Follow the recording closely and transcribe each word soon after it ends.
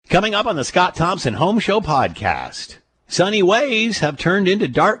Coming up on the Scott Thompson Home Show podcast, sunny ways have turned into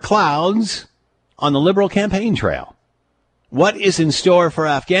dark clouds on the Liberal campaign trail. What is in store for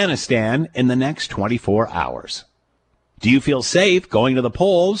Afghanistan in the next 24 hours? Do you feel safe going to the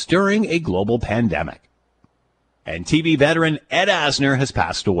polls during a global pandemic? And TV veteran Ed Asner has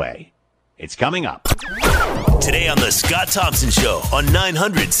passed away. It's coming up. Today on the Scott Thompson Show on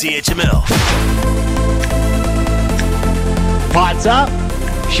 900 CHML. Pots up,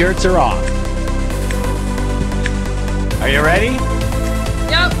 shirts are off. Are you ready?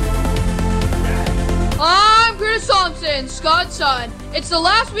 Yep. I'm Chris Thompson, Scott's son. It's the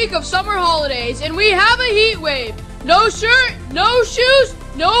last week of summer holidays, and we have a heat wave. No shirt, no shoes,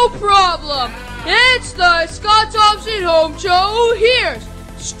 no problem. It's the Scott Thompson Home Show. Here's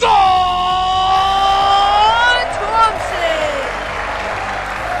Scott Thompson.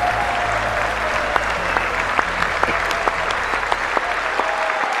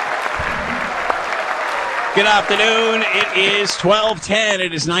 Good afternoon. It is 12:10.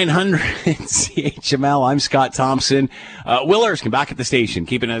 It is 900 CHML. I'm Scott Thompson. Will Erskine back at the station,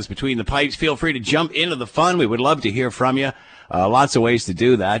 keeping us between the pipes. Feel free to jump into the fun. We would love to hear from you. Lots of ways to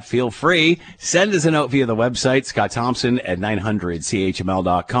do that. Feel free. Send us a note via the website, Scott Thompson at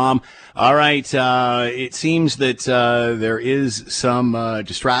 900CHML.com. All right. It seems that there is some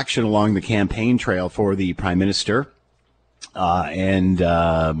distraction along the campaign trail for the Prime Minister. And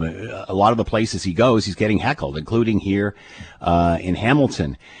a lot of the places he goes, he's getting heckled, including here in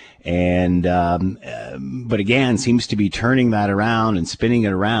Hamilton. And but again, seems to be turning that around and spinning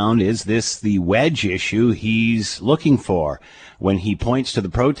it around. Is this the wedge issue he's looking for when he points to the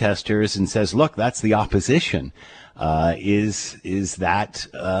protesters and says, look, that's the opposition? Is that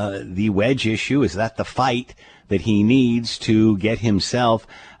the wedge issue? Is that the fight that he needs to get himself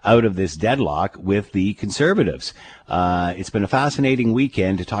out of this deadlock with the Conservatives? It's been a fascinating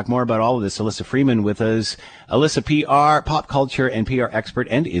weekend. To talk more about all of this, Alyssa Freeman with us. Alyssa, PR, pop culture and PR expert,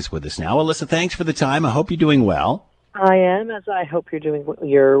 and is with us now. Alyssa, thanks for the time. I hope you're doing well. I am, as I hope you're doing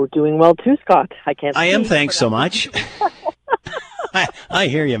well too, Scott. I am, thanks so much. I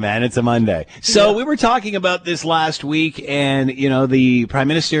hear you, man. It's a Monday. So we were talking about this last week, and, you know, the Prime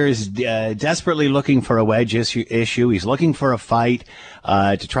Minister is desperately looking for a wedge issue. He's looking for a fight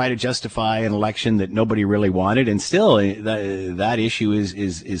to try to justify an election that nobody really wanted. And still, that issue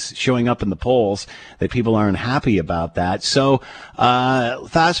is showing up in the polls, that people aren't happy about that. So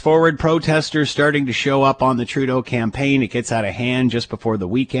fast forward, protesters starting to show up on the Trudeau campaign. It gets out of hand just before the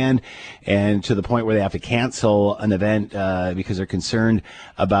weekend, and to the point where they have to cancel an event because they're concerned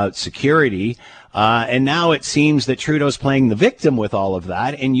about security. And now it seems that Trudeau's playing the victim with all of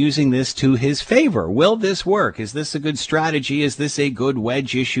that and using this to his favor. Will this work? Is this a good strategy? Is this a good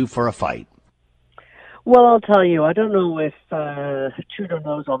wedge issue for a fight? Well, I'll tell you, I don't know if Trudeau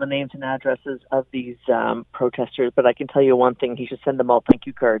knows all the names and addresses of these protesters, but I can tell you one thing. He should send them all thank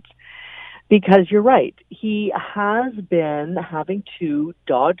you cards. Because you're right, he has been having to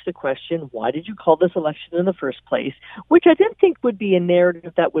dodge the question, why did you call this election in the first place? Which I didn't think would be a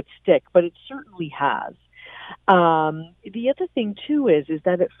narrative that would stick, but it certainly has. The other thing, too, is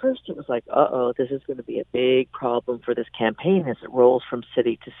that at first it was like, this is going to be a big problem for this campaign as it rolls from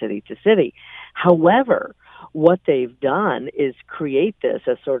city to city to city. However, what they've done is create this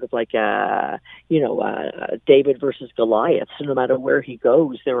as sort of like David versus Goliath. So no matter where he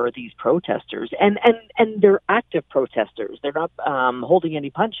goes, there are these protesters, and they're active protesters. They're not holding any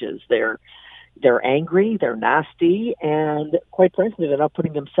punches. They're angry, they're nasty, and quite frankly, they're not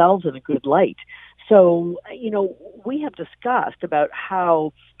putting themselves in a good light. So, we have discussed about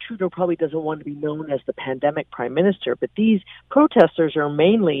how Trudeau probably doesn't want to be known as the pandemic prime minister, but these protesters are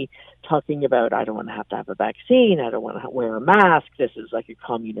mainly talking about, I don't want to have a vaccine, I don't want to wear a mask, this is like a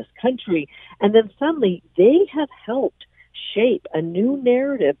communist country. And then suddenly they have helped shape a new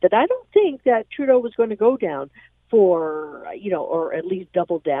narrative that I don't think that Trudeau was going to go down for, or at least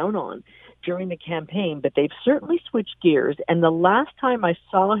double down on during the campaign, but they've certainly switched gears. And the last time I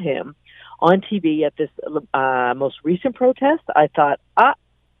saw him on TV at this most recent protest, I thought,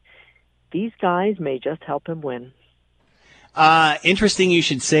 these guys may just help him win. Interesting you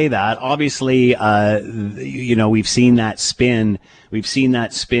should say that. Obviously, we've seen that spin. We've seen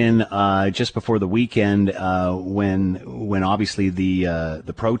that spin just before the weekend when obviously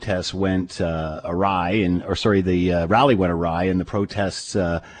the protests went awry, the rally went awry, and the protests.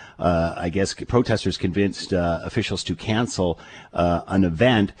 I guess protesters convinced officials to cancel an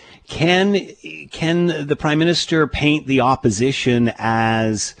event. Can the Prime Minister paint the opposition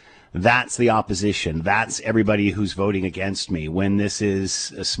as that's the opposition. That's everybody who's voting against me, when this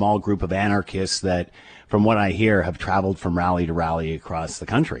is a small group of anarchists that, from what I hear, have traveled from rally to rally across the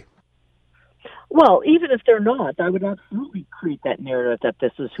country. Well, even if they're not, I would absolutely create that narrative that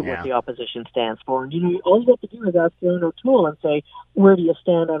this is what the opposition stands for. And, all you have to do is ask Erin O'Toole and say, where do you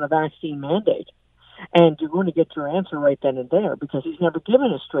stand on a vaccine mandate? And you're going to get your answer right then and there, because he's never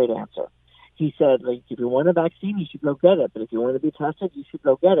given a straight answer. He said, like, if you want a vaccine, you should go get it. But if you want to be tested, you should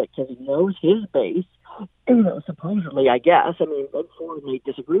go get it, because he knows his base, supposedly, I guess. I mean, Doug Ford may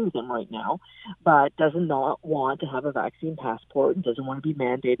disagree with him right now, but does not want to have a vaccine passport and doesn't want to be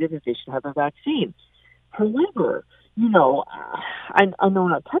mandated that they should have a vaccine. However, I know we're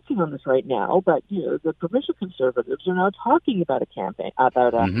not touching on this right now, but, the provincial Conservatives are now talking about a campaign,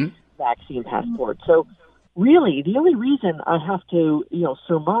 about a vaccine passport. So, really, the only reason I have to,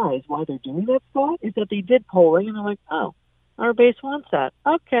 surmise why they're doing that, Scott, is that they did polling and they're like, oh, our base wants that.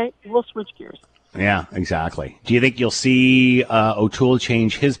 Okay, we'll switch gears. Yeah, exactly. Do you think you'll see O'Toole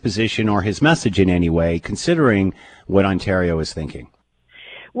change his position or his message in any way, considering what Ontario is thinking?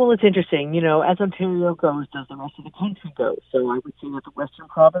 Well, it's interesting. As Ontario goes, does the rest of the country go? So I would say that the Western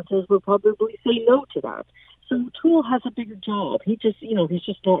provinces will probably say no to that. So O'Toole has a bigger job. He just, he's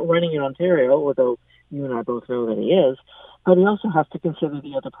just not running in Ontario, although you and I both know that he is. But he also has to consider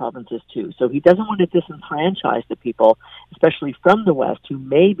the other provinces too. So he doesn't want to disenfranchise the people, especially from the West, who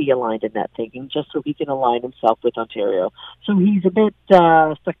may be aligned in that thinking, just so he can align himself with Ontario. So he's a bit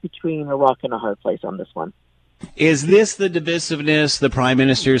stuck between a rock and a hard place on this one. Is this the divisiveness the Prime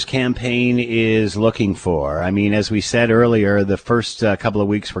Minister's campaign is looking for? I mean, as we said earlier, the first couple of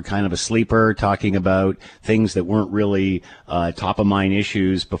weeks were kind of a sleeper, talking about things that weren't really top-of-mind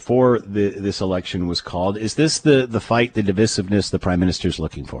issues before this election was called. Is this the fight, the divisiveness the Prime Minister's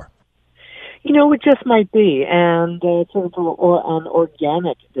looking for? It just might be, and it's sort of an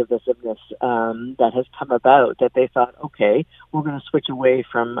organic divisiveness that has come about, that they thought, okay, we're going to switch away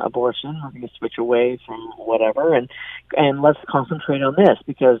from abortion, we're going to switch away from whatever, and let's concentrate on this,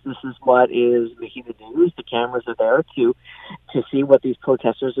 because this is what is making the news. The cameras are there to see what these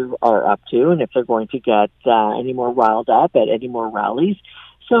protesters are up to, and if they're going to get any more riled up at any more rallies.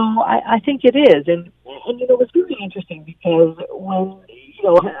 So I think it is, and it was really interesting, because when,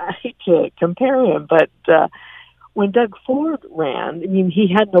 I hate to compare him, but when Doug Ford ran, I mean, he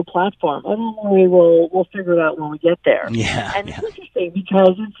had no platform. I don't worry, we'll figure it out when we get there. Yeah, and it's interesting,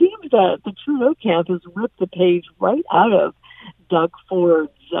 because it seems that the Trudeau camp has ripped the page right out of Doug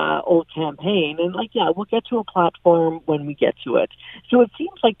Ford's old campaign, and we'll get to a platform when we get to it. So it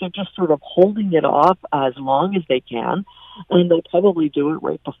seems like they're just sort of holding it off as long as they can, and they'll probably do it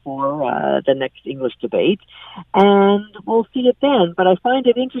right before the next English debate, and we'll see it then. But I find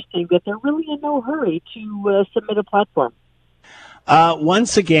it interesting that they're really in no hurry to submit a platform.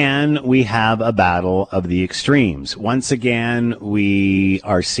 Once again, we have a battle of the extremes. Once again, we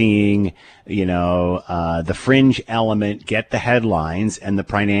are seeing, the fringe element get the headlines, and the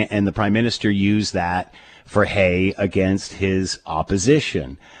Prime Minister use that for hay against his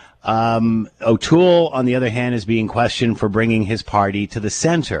opposition. O'Toole, on the other hand, is being questioned for bringing his party to the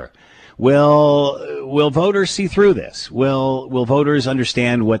center. Will voters see through this? Will voters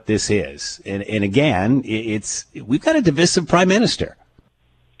understand what this is? And again, we've got a divisive Prime Minister.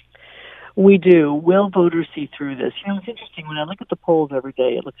 We do. Will voters see through this? It's interesting. When I look at the polls every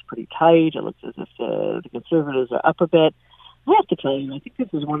day, it looks pretty tight. It looks as if the Conservatives are up a bit. I have to tell you, I think this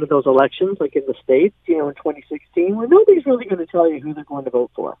is one of those elections, like in the States, in 2016, where nobody's really going to tell you who they're going to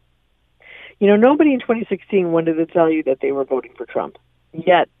vote for. Nobody in 2016 wanted to tell you that they were voting for Trump,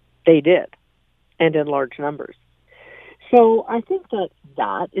 yet they did, and in large numbers. So I think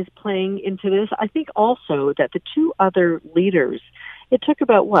that is playing into this. I think also that the two other leaders, it took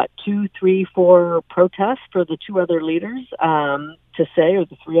about, 2, 3, 4 protests for the two other leaders to say, or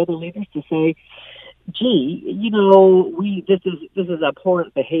the three other leaders to say, gee, this is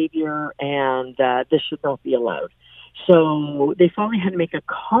abhorrent behavior, and this should not be allowed. So they finally had to make a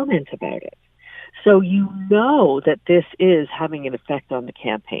comment about it. So that this is having an effect on the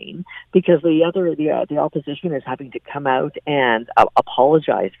campaign, because the opposition is having to come out and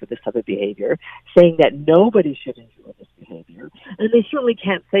apologize for this type of behavior, saying that nobody should endure this behavior. And they certainly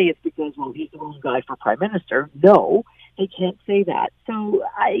can't say it's because, he's the wrong guy for Prime Minister. No, they can't say that. So,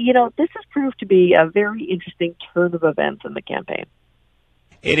 this has proved to be a very interesting turn of events in the campaign.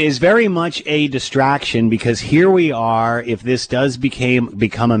 It is very much a distraction, because here we are, if this does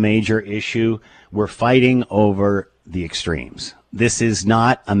become a major issue, we're fighting over the extremes. this is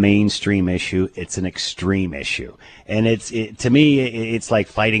not a mainstream issue. It's an extreme issue. And to me, it's like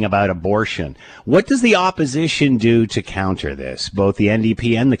fighting about abortion. What does the opposition do to counter this, both the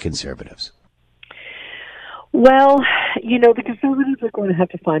NDP and the Conservatives? Well, the Conservatives are going to have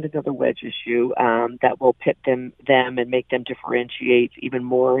to find another wedge issue that will pit them and make them differentiate even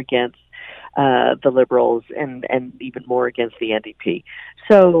more against the Liberals and even more against the NDP.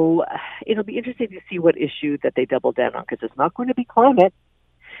 So it'll be interesting to see what issue that they double down on, because it's not going to be climate,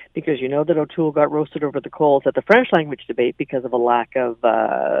 because you know that O'Toole got roasted over the coals at the French language debate because of a lack of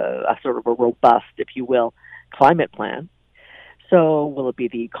a sort of a robust, if you will, climate plan. So will it be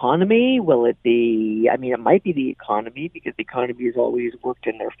the economy? Will it be, it might be the economy, because the economy has always worked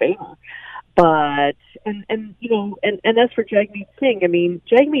in their favor. But, and as for Jagmeet Singh,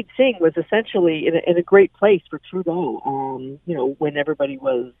 Jagmeet Singh was essentially in a great place for Trudeau, when everybody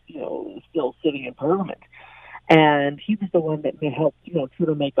was, still sitting in Parliament. And he was the one that helped,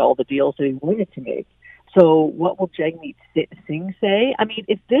 Trudeau make all the deals that he wanted to make. So what will Jagmeet Singh say?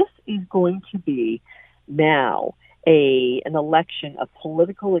 If this is going to be now an election of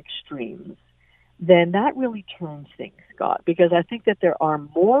political extremes, then that really turns things, Scott, because I think that there are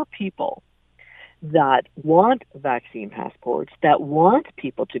more people that want vaccine passports, that want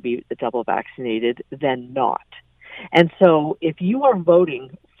people to be double vaccinated than not. And so if you are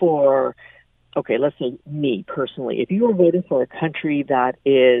voting for, okay, let's say me personally, if you are voting for a country that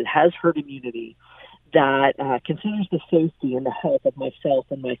has herd immunity, that considers the safety and the health of myself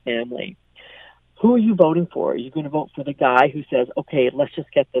and my family, who are you voting for? Are you going to vote for the guy who says, okay, let's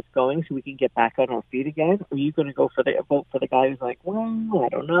just get this going so we can get back on our feet again? Or are you going to vote for the guy who's like, well, I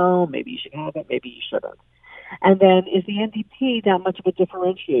don't know, maybe you should have it, maybe you shouldn't? And then is the NDP that much of a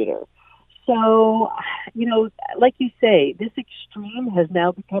differentiator? So, like you say, this extreme has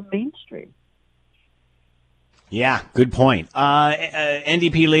now become mainstream. Yeah, good point.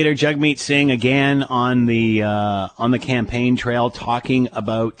 NDP leader Jagmeet Singh again on the campaign trail talking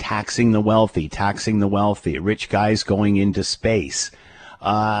about taxing the wealthy, rich guys going into space.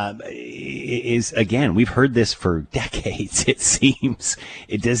 Is again, we've heard this for decades. It seems.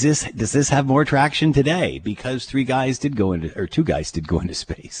 Does this have more traction today because two guys did go into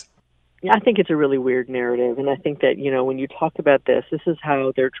space? Yeah, I think it's a really weird narrative, and I think that when you talk about this is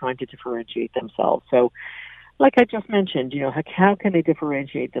how they're trying to differentiate themselves. So, like I just mentioned, how can they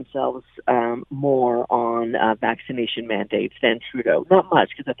differentiate themselves more on vaccination mandates than Trudeau? Not much,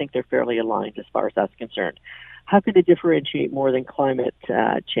 because I think they're fairly aligned as far as that's concerned. How can they differentiate more than climate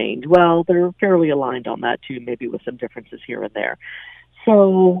change? Well, they're fairly aligned on that too, maybe with some differences here and there.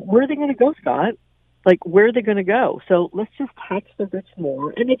 So where are they going to go, Scott? Like, where are they going to go? So let's just tax the rich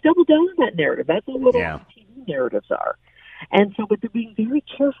more, and they double down on that narrative. That's all what all the TV narratives are. And so, but they're being very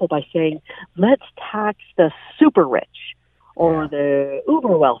careful by saying, let's tax the super rich or the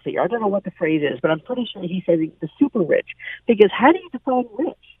uber wealthy. I don't know what the phrase is, but I'm pretty sure he said the super rich. Because how do you define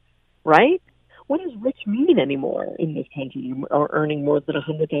rich, right? What does rich mean anymore in this country? You are earning more than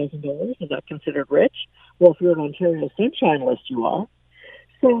 $100,000. Is that considered rich? Well, if you're an Ontario Sunshine List, you are.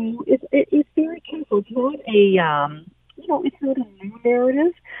 So it's very careful. It's not it's not a new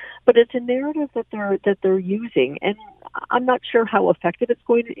narrative, but it's a narrative that they're using, and I'm not sure how effective it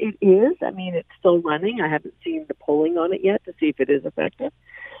is. It's still running. I haven't seen the polling on it yet to see if it is effective,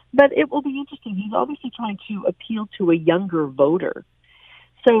 but it will be interesting. He's obviously trying to appeal to a younger voter.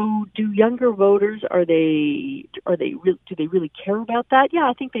 So, do younger voters do they really care about that? Yeah,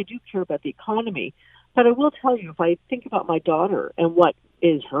 I think they do care about the economy. But I will tell you, if I think about my daughter and what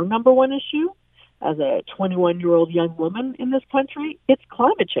is her number one issue as a 21-year-old young woman in this country, it's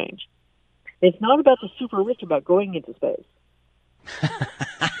climate change. It's not about the super rich, about going into space.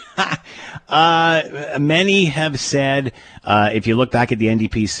 Many have said, if you look back at the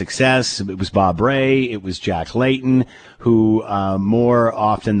NDP's success, it was Bob Rae, it was Jack Layton, who more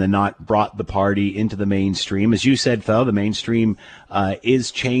often than not brought the party into the mainstream. As you said, though, the mainstream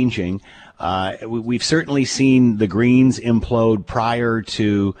is changing. We've certainly seen the Greens implode prior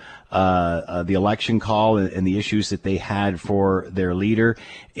to the election call and the issues that they had for their leader.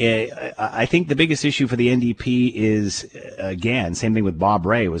 I think the biggest issue for the NDP is, again, same thing with Bob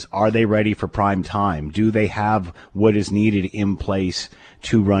Rae, was are they ready for prime time? Do they have what is needed in place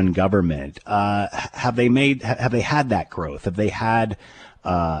to run government? Have they had that growth?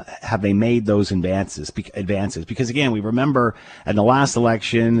 Have they made those advances? Because again, we remember in the last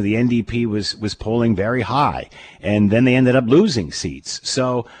election, the NDP was polling very high, and then they ended up losing seats.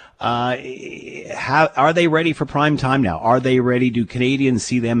 So, are they ready for prime time now? Are they ready? Do Canadians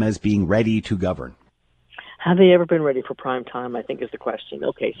see them as being ready to govern? Have they ever been ready for prime time, I think is the question.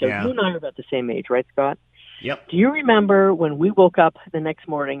 Okay, so You and I are about the same age, right, Scott? Yep. Do you remember when we woke up the next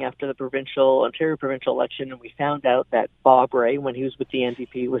morning after the Ontario provincial election and we found out that Bob Rae, when he was with the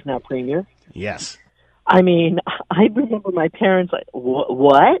NDP, was now premier? Yes. I mean, I remember my parents like,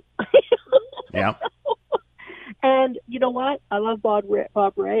 what? Yeah. And you know what? I love Bob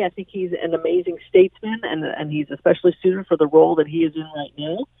Rae. I think he's an amazing statesman, and he's especially suited for the role that he is in right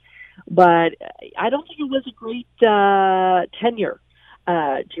now. But I don't think it was a great tenure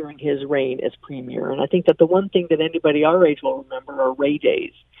during his reign as premier. And I think that the one thing that anybody our age will remember are Rae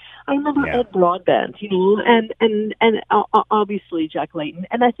days. I remember Ed Broadbent, and obviously Jack Layton.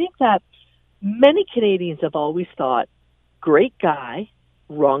 And I think that many Canadians have always thought, great guy,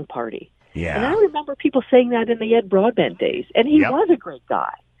 wrong party. Yeah. And I remember people saying that in the Ed Broadbent days, and he was a great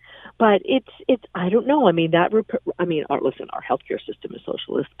guy. But it's I don't know. I mean, listen, our healthcare system is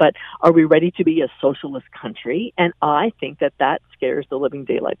socialist, but are we ready to be a socialist country? And I think that scares the living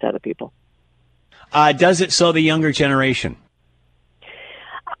daylights out of people. Does it so the younger generation?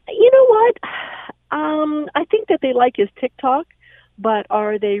 You know what? I think that they like his TikTok, but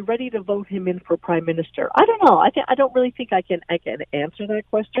are they ready to vote him in for prime minister? I don't know. I don't really think I can answer that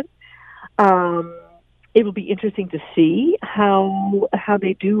question. It will be interesting to see how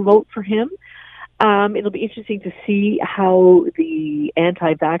they do vote for him. It'll be interesting to see how the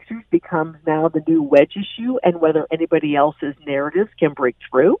anti-vaxxers becomes now the new wedge issue and whether anybody else's narratives can break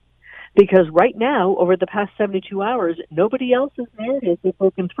through. Because right now, over the past 72 hours, nobody else's narratives have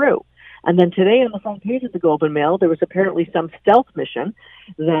broken through. And then today on the front page of the Globe and Mail, there was apparently some stealth mission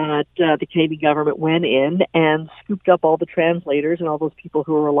that the Canadian government went in and scooped up all the translators and all those people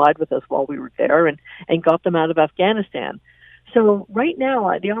who were allied with us while we were there and got them out of Afghanistan. So right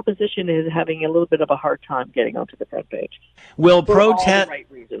now, the opposition is having a little bit of a hard time getting onto the front page. Will for all the right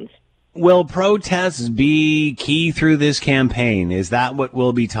reasons. Will protests be key through this campaign? Is that what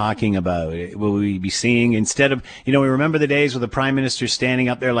we'll be talking about? Will we be seeing, instead of, we remember the days with the Prime Minister standing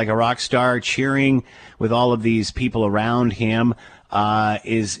up there like a rock star, cheering with all of these people around him?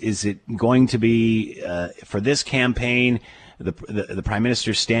 Is it going to be, for this campaign, the Prime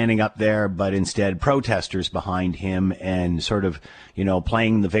Minister standing up there, but instead protesters behind him and sort of,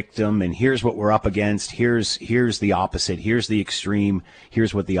 playing the victim, and here's what we're up against, here's the opposite, here's the extreme,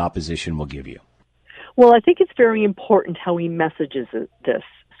 here's what the opposition will give you? Well, I think it's very important how he messages this,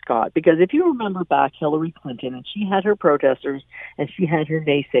 Scott, because if you remember back Hillary Clinton, and she had her protesters and she had her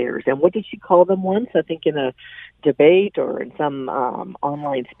naysayers, and what did she call them once? I think in a debate or in some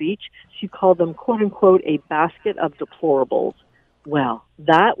online speech, she called them, quote unquote, a basket of deplorables. Well,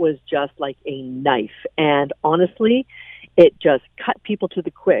 that was just like a knife. And honestly, it just cut people to the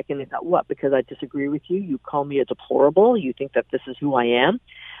quick. And they thought, what, because I disagree with you, you call me a deplorable? You think that this is who I am?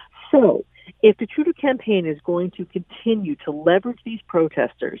 So if the Trudeau campaign is going to continue to leverage these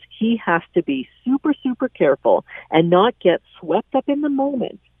protesters, he has to be super, super careful and not get swept up in the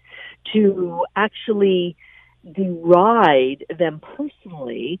moment to actually deride them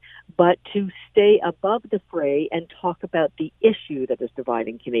personally, but to stay above the fray and talk about the issue that is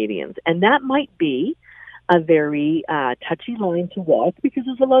dividing Canadians. And that might be a very touchy line to walk, because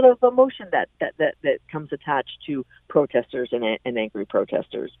there's a lot of emotion that comes attached to protesters and angry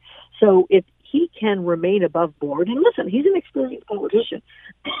protesters. So if he can remain above board, and listen, he's an experienced politician,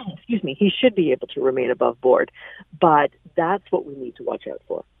 excuse me, he should be able to remain above board, but that's what we need to watch out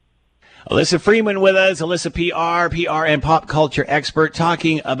for. Alyssa Freeman with us, Alyssa PR and pop culture expert,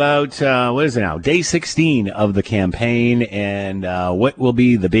 talking about, what is it now, day 16 of the campaign, and what will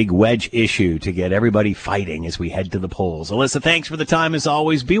be the big wedge issue to get everybody fighting as we head to the polls. Alyssa, thanks for the time as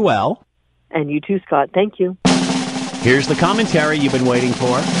always. Be well. And you too, Scott. Thank you. Here's the commentary you've been waiting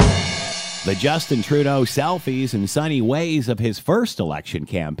for. The Justin Trudeau selfies and sunny ways of his first election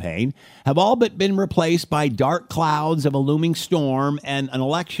campaign have all but been replaced by dark clouds of a looming storm and an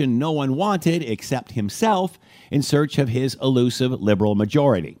election no one wanted except himself in search of his elusive Liberal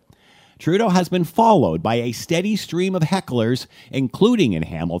majority. Trudeau has been followed by a steady stream of hecklers, including in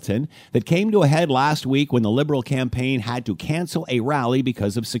Hamilton, that came to a head last week when the Liberal campaign had to cancel a rally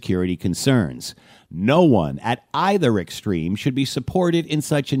because of security concerns. No one at either extreme should be supported in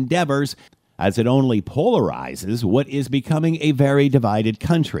such endeavors, as it only polarizes what is becoming a very divided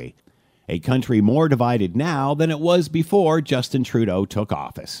country. A country more divided now than it was before Justin Trudeau took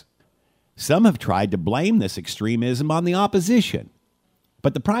office. Some have tried to blame this extremism on the opposition.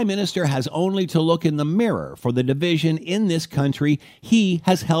 But the Prime Minister has only to look in the mirror for the division in this country he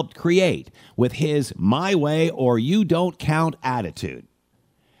has helped create with his my way or you don't count attitude.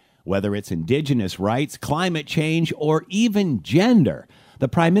 Whether it's Indigenous rights, climate change, or even gender, The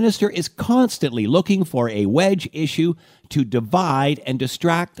Prime Minister is constantly looking for a wedge issue to divide and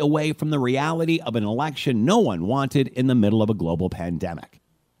distract away from the reality of an election no one wanted in the middle of a global pandemic.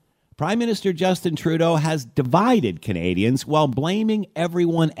 Prime Minister Justin Trudeau has divided Canadians while blaming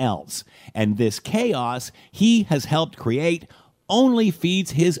everyone else. And this chaos he has helped create only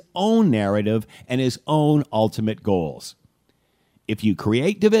feeds his own narrative and his own ultimate goals. If you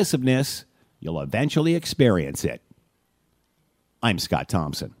create divisiveness, you'll eventually experience it. I'm Scott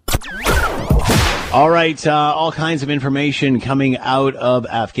Thompson. All right, all kinds of information coming out of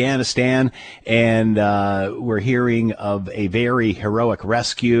Afghanistan, and we're hearing of a very heroic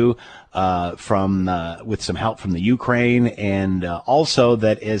rescue with some help from the Ukraine, and also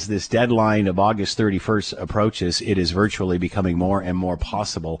that as this deadline of August 31st approaches, it is virtually becoming more and more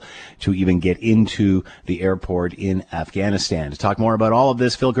possible to even get into the airport in Afghanistan. To talk more about all of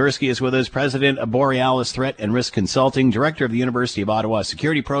this, Phil Gursky is with us, president of Borealis Threat and Risk Consulting, director of the University of Ottawa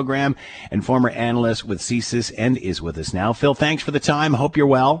Security Program, and former analyst with CSIS, and is with us now. Phil, thanks for the time. Hope you're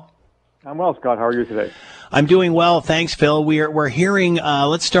well. I'm well, Scott. How are you today? I'm doing well, thanks, Phil. We're hearing.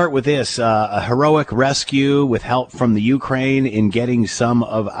 Let's start with this: a heroic rescue with help from the Ukraine in getting some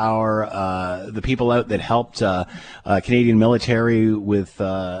of the people out that helped Canadian military with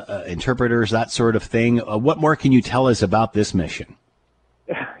interpreters, that sort of thing. What more can you tell us about this mission?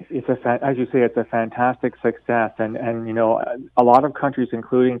 It's as you say, it's a fantastic success, and a lot of countries,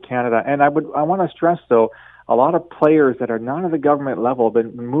 including Canada, and I want to stress though, a lot of players that are not at the government level have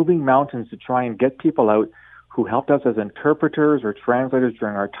been moving mountains to try and get people out who helped us as interpreters or translators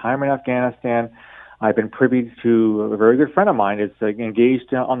during our time in Afghanistan. I've been privy to a very good friend of mine is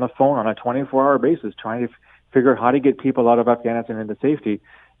engaged on the phone on a 24-hour basis trying to figure out how to get people out of Afghanistan into safety.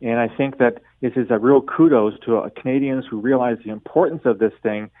 And I think that this is a real kudos to Canadians who realize the importance of this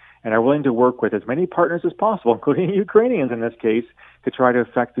thing and are willing to work with as many partners as possible, including Ukrainians in this case, to try to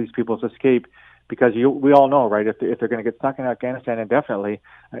effect these people's escape. Because we all know, right, if they're going to get stuck in Afghanistan indefinitely,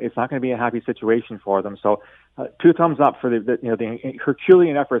 it's not going to be a happy situation for them. So, two thumbs up for the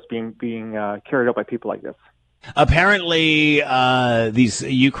Herculean efforts being carried out by people like this. Apparently, these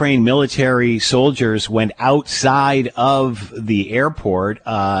Ukraine military soldiers went outside of the airport,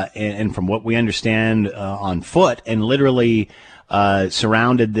 and from what we understand, on foot, and literally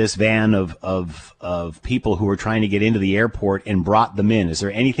surrounded this van of people who were trying to get into the airport and brought them in. Is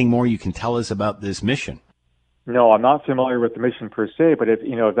there anything more you can tell us about this mission? No, I'm not familiar with the mission per se, but if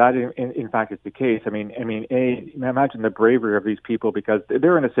that in fact is the case, imagine the bravery of these people, because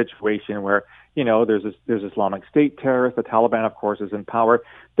they're in a situation where there's Islamic State terrorists. The Taliban, of course, is in power.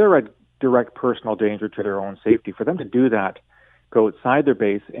 They're a direct personal danger to their own safety. For them to do that, go outside their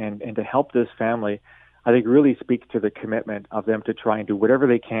base and to help this family, I think really speaks to the commitment of them to try and do whatever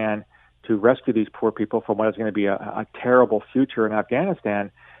they can to rescue these poor people from what is going to be a terrible future in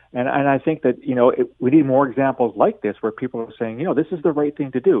Afghanistan. And I think that, we need more examples like this where people are saying, this is the right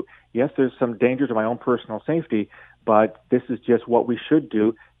thing to do. Yes, there's some danger to my own personal safety, but this is just what we should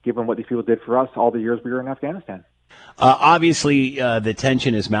do given what these people did for us all the years we were in Afghanistan. Obviously, the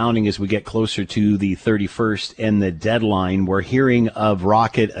tension is mounting as we get closer to the 31st and the deadline. We're hearing of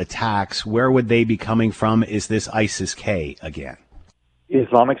rocket attacks. Where would they be coming from? Is this ISIS-K again?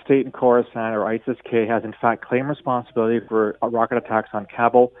 Islamic State in Khorasan, or ISIS-K, has in fact claimed responsibility for rocket attacks on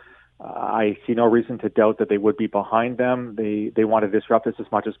Kabul. I see no reason to doubt that they would be behind them. They want to disrupt this as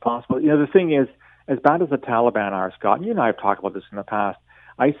much as possible. The thing is, as bad as the Taliban are, Scott, and you and I have talked about this in the past,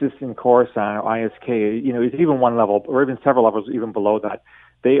 ISIS in Khorasan, or ISK, is even one level, or even several levels even below that.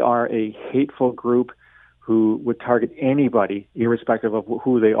 They are a hateful group who would target anybody, irrespective of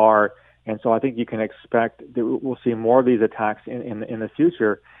who they are. And so I think you can expect that we'll see more of these attacks in the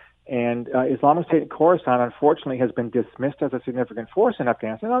future. And Islamic State in Khorasan, unfortunately, has been dismissed as a significant force in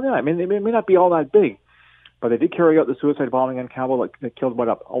Afghanistan. They may not be all that big, but they did carry out the suicide bombing in Kabul that killed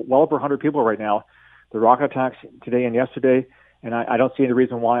well over 100 people right now. The rocket attacks today and yesterday, and I don't see any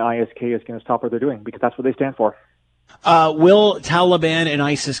reason why ISK is going to stop what they're doing, because that's what they stand for. Will Taliban and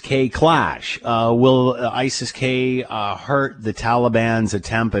ISIS-K clash? Will ISIS-K hurt the Taliban's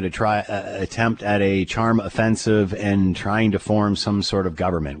attempt at a charm offensive and trying to form some sort of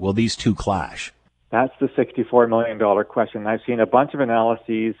government? Will these two clash? That's the $64 million question. I've seen a bunch of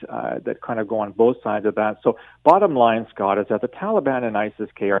analyses that kind of go on both sides of that. So bottom line, Scott, is that the Taliban and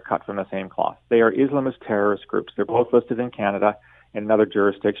ISIS-K are cut from the same cloth. They are Islamist terrorist groups. They're both listed in Canada and in other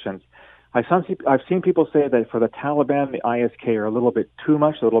jurisdictions. I've seen people say that for the Taliban, the ISK are a little bit too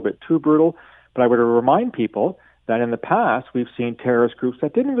much, a little bit too brutal. But I would remind people that in the past, we've seen terrorist groups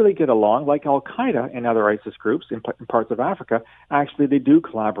that didn't really get along, like Al-Qaeda and other ISIS groups in parts of Africa. Actually, they do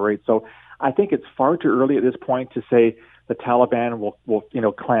collaborate. So I think it's far too early at this point to say the Taliban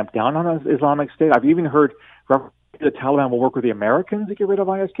will clamp down on Islamic State. I've even heard the Taliban will work with the Americans to get rid of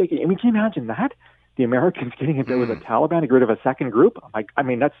ISK. I mean, can you imagine that? The Americans getting in there with the Taliban to get rid of a second group?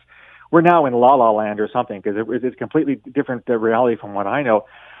 We're now in La La Land or something, because it's completely different reality from what I know.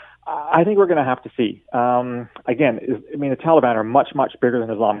 I think we're going to have to see. The Taliban are much, much bigger than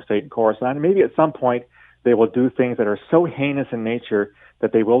Islamic State and Khorasan. And maybe at some point they will do things that are so heinous in nature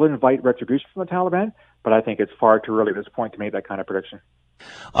that they will invite retribution from the Taliban. But I think it's far too early at this point to make that kind of prediction.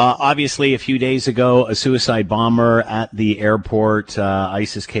 Obviously, a few days ago, a suicide bomber at the airport,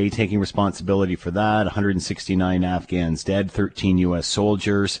 ISIS-K taking responsibility for that, 169 Afghans dead, 13 U.S.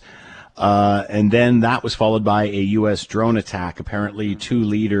 soldiers. And then that was followed by a U.S. drone attack. Apparently, 2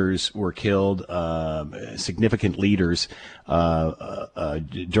 leaders were killed, significant leaders,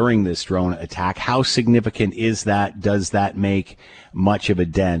 during this drone attack. How significant is that? Does that make much of a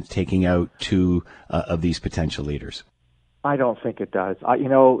dent, taking out 2 of these potential leaders? I don't think it does.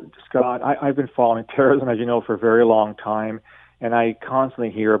 Scott, I've been following terrorism, as you know, for a very long time, and I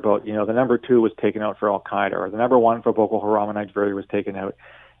constantly hear about, the number 2 was taken out for Al-Qaeda, or the number 1 for Boko Haram in Nigeria was taken out.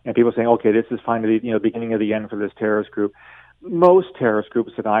 And people saying, okay, this is finally, the beginning of the end for this terrorist group. Most terrorist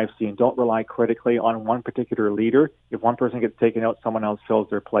groups that I've seen don't rely critically on one particular leader. If one person gets taken out, someone else fills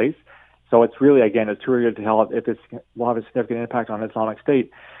their place. So it's really, again, it's too early to tell if it will have a significant impact on Islamic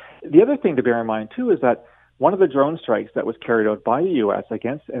State. The other thing to bear in mind, too, is that one of the drone strikes that was carried out by the U.S.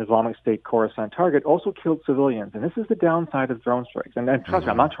 against an Islamic State Khorasan target also killed civilians. And this is the downside of drone strikes. And trust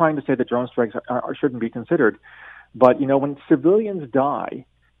me, I'm not trying to say that drone strikes shouldn't be considered. But, when civilians die,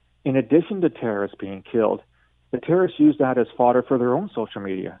 in addition to terrorists being killed, the terrorists use that as fodder for their own social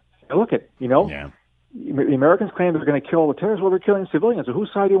media. Look at, the Americans claim they're going to kill all the terrorists. Well, they're killing civilians. So whose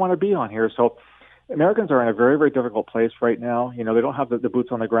side do you want to be on here? So Americans are in a very, very difficult place right now. They don't have the boots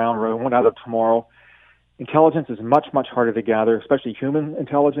on the ground. We won't have it tomorrow. Intelligence is much, much harder to gather, especially human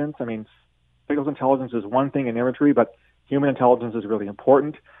intelligence. I mean, signals intelligence is one thing in infantry, but human intelligence is really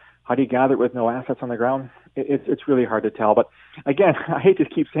important. How do you gather it with no assets on the ground? It's really hard to tell. But again, I hate to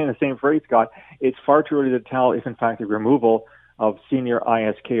keep saying the same phrase, Scott. It's far too early to tell if, in fact, the removal of senior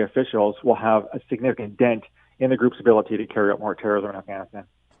ISK officials will have a significant dent in the group's ability to carry out more terrorism in Afghanistan.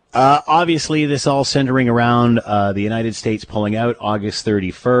 Obviously, this all centering around the United States pulling out August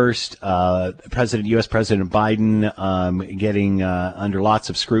 31st. U.S. President Biden getting under lots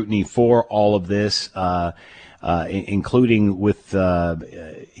of scrutiny for all of this. Including with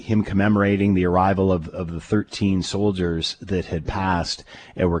him commemorating the arrival of the 13 soldiers that had passed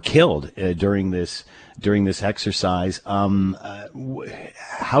and were killed during this exercise.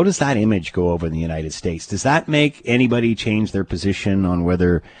 How does that image go over in the United States? Does that make anybody change their position on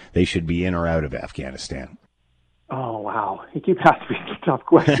whether they should be in or out of Afghanistan? Oh, wow. You keep asking me tough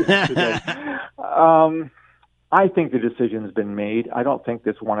questions today. I think the decision has been made. I don't think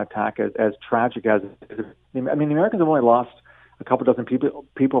this one attack as tragic as it is. The Americans have only lost a couple dozen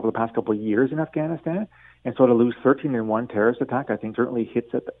people over the past couple of years in Afghanistan, and so to lose 13 in one terrorist attack, I think certainly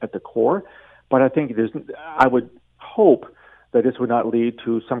hits at the core. But I think I would hope that this would not lead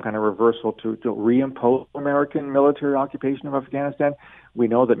to some kind of reversal to reimpose American military occupation of Afghanistan. We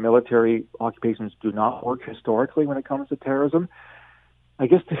know that military occupations do not work historically when it comes to terrorism. I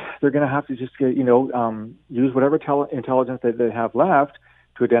guess they're going to have to just use whatever intelligence that they have left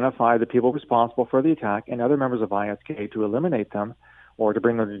to identify the people responsible for the attack and other members of ISK to eliminate them or to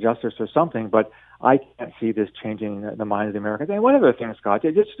bring them to justice or something. But I can't see this changing the mind of the Americans. And one other thing, Scott,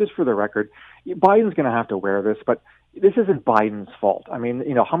 just for the record, Biden's going to have to wear this, but this isn't Biden's fault. I mean,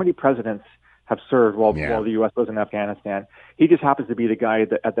 how many presidents have served while the U.S. was in Afghanistan? He just happens to be the guy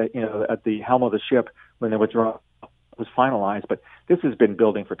at the helm of the ship when the withdrawal was finalized. But this has been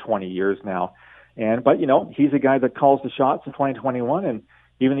building for 20 years now. But he's the guy that calls the shots in 2021, and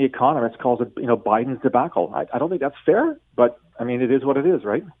even the Economist calls it, Biden's debacle. I don't think that's fair, but I mean, it is what it is,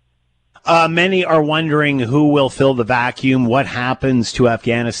 right? Many are wondering who will fill the vacuum, what happens to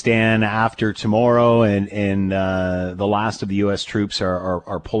Afghanistan after tomorrow, and the last of the U.S. troops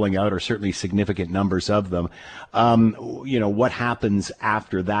are pulling out, or certainly significant numbers of them. What happens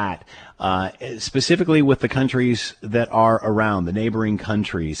after that? Specifically with the countries that are around, the neighboring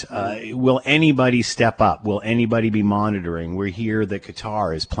countries, will anybody step up? Will anybody be monitoring? We're here that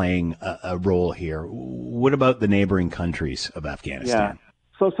Qatar is playing a role here. What about the neighboring countries of Afghanistan? Yeah.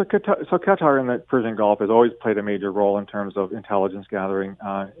 So Qatar in the Persian Gulf has always played a major role in terms of intelligence gathering.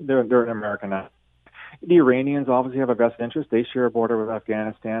 They're an American. The Iranians obviously have a vested interest. They share a border with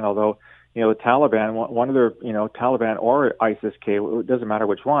Afghanistan, although, the Taliban, one of their, Taliban or ISIS-K, it doesn't matter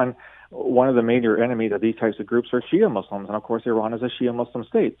which one of the major enemies of these types of groups are Shia Muslims. And of course, Iran is a Shia Muslim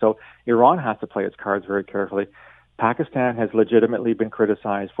state. So Iran has to play its cards very carefully. Pakistan has legitimately been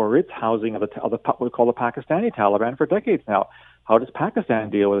criticized for its housing of what we call the Pakistani Taliban for decades now. How does Pakistan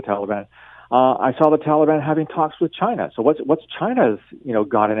deal with the Taliban? I saw the Taliban having talks with China. So what's China's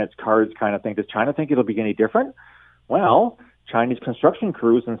got in its cards kind of thing? Does China think it'll be any different? Well, Chinese construction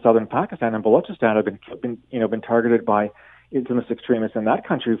crews in southern Pakistan and Balochistan have been targeted by Islamist extremists in that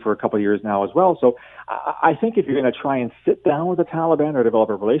country for a couple of years now as well. So I think if you're going to try and sit down with the Taliban or develop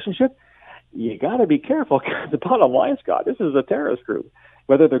a relationship, you got to be careful, because the bottom line, Scott, this is a terrorist group.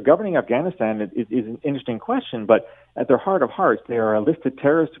 Whether they're governing Afghanistan is an interesting question, but at their heart of hearts, they are a listed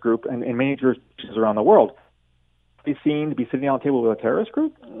terrorist group in many jurisdictions around the world. Be seen to be sitting on the table with a terrorist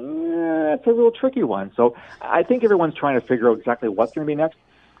group? That's a real tricky one. So I think everyone's trying to figure out exactly what's going to be next.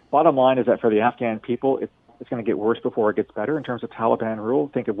 Bottom line is that for the Afghan people, it's going to get worse before it gets better in terms of Taliban rule.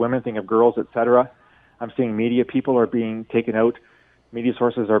 Think of women, think of girls, etc. I'm seeing media people are being taken out. Media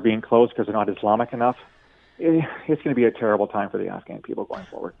sources are being closed because they're not Islamic enough. It's going to be a terrible time for the Afghan people going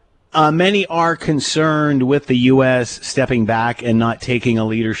forward. Many are concerned with the U.S. stepping back and not taking a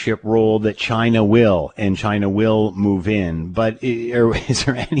leadership role that China will, and China will move in. But is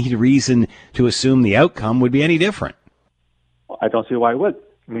there any reason to assume the outcome would be any different? I don't see why it would.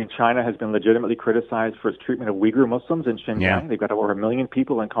 I mean, China has been legitimately criticized for its treatment of Uyghur Muslims in Xinjiang. Yeah. They've got over 1 million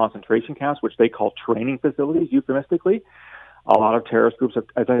people in concentration camps, which they call training facilities, euphemistically. A lot of terrorist groups,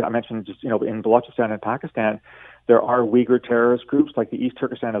 as I mentioned, just in Balochistan and Pakistan, there are Uyghur terrorist groups like the East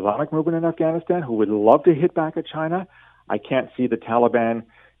Turkestan Islamic Movement in Afghanistan who would love to hit back at China. I can't see the Taliban,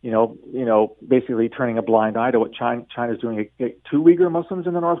 basically turning a blind eye to what China's doing to Uyghur Muslims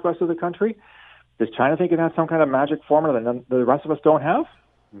in the northwest of the country. Does China think it has some kind of magic formula that the rest of us don't have?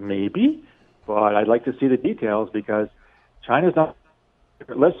 Maybe, but I'd like to see the details, because China's not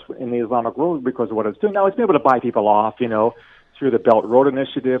list in the Islamic world because of what it's doing. Now, it's been able to buy people off, through the Belt Road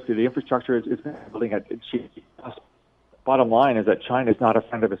Initiative, through the infrastructure. It's been building it. Bottom line is that China is not a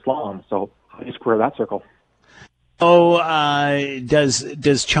friend of Islam. So how do you square that circle? Oh,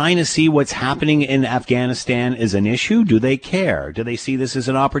 does China see what's happening in Afghanistan as an issue? Do they care? Do they see this as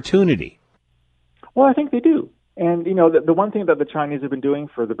an opportunity? Well, I think they do. And, the one thing that the Chinese have been doing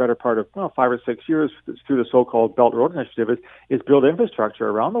for the better part of 5 or 6 years through the so-called Belt Road Initiative is build infrastructure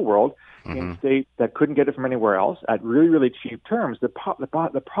around the world in states that couldn't get it from anywhere else at really, really cheap terms. The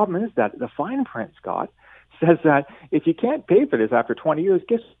problem is that the fine print, Scott, says that if you can't pay for this after 20 years,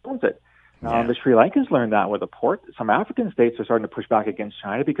 guess who owns it? The Sri Lankans learned that with a port. Some African states are starting to push back against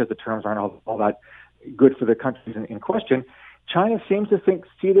China because the terms aren't all that good for the countries in question. China seems to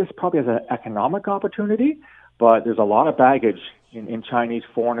see this probably as an economic opportunity, but there's a lot of baggage in Chinese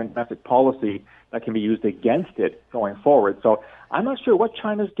foreign and domestic policy that can be used against it going forward. So I'm not sure what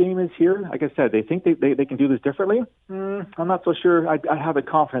China's game is here. Like I said, they think they can do this differently. I'm not so sure I have the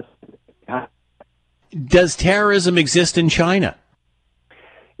confidence. Does terrorism exist in China?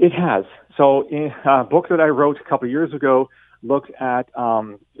 It has. So in a book that I wrote a couple of years ago looked at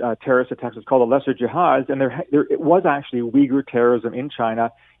terrorist attacks. It's called The Lesser Jihads, and it was actually Uyghur terrorism in China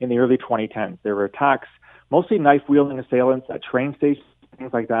in the early 2010s. There were attacks, mostly knife-wielding assailants at train stations,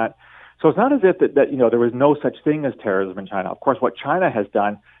 things like that. So it's not as if that there was no such thing as terrorism in China. Of course, what China has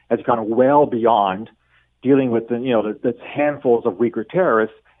done has gone well beyond dealing with the handfuls of Uyghur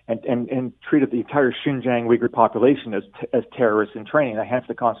terrorists and treated the entire Xinjiang Uyghur population as terrorists in training, hence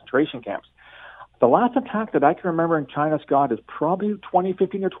the concentration camps. The last attack that I can remember in China, Scott, is probably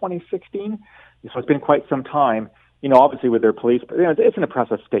 2015 or 2016. So it's been quite some time. Obviously with their police, but it's an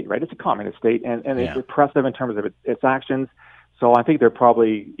oppressive state, right? It's a communist state, and it's oppressive in terms of its actions. So I think they're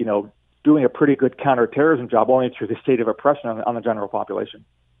probably, doing a pretty good counterterrorism job only through the state of oppression on the general population.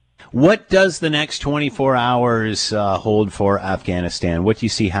 What does the next 24 hours hold for Afghanistan? What do you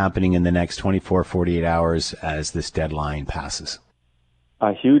see happening in the next 24, 48 hours as this deadline passes?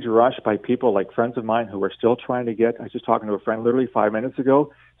 A huge rush by people like friends of mine who are still trying to I was just talking to a friend literally 5 minutes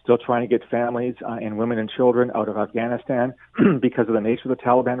ago, still trying to get families and women and children out of Afghanistan because of the nature of the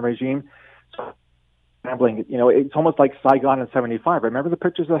Taliban regime. So, it's almost like Saigon in 75. Remember the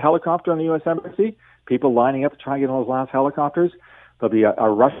pictures of the helicopter on the U.S. Embassy? People lining up to try and get on those last helicopters. There'll be a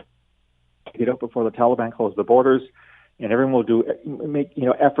rush to get out before the Taliban close the borders, and everyone will make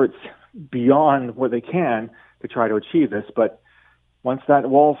efforts beyond what they can to try to achieve this. But once that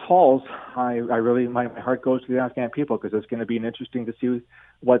wall falls, I really my heart goes to the Afghan people, because it's going to be interesting to see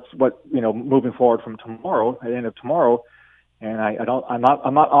what moving forward from tomorrow, at the end of tomorrow. And I'm not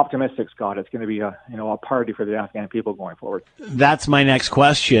optimistic, Scott. It's going to be a party for the Afghan people going forward. That's my next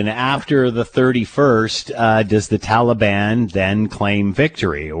question. After the 31st, does the Taliban then claim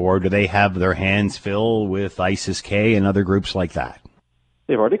victory, or do they have their hands filled with ISIS-K and other groups like that?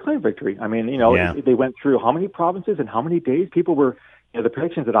 they've already claimed victory. I mean, they went through how many provinces and how many days? People were, the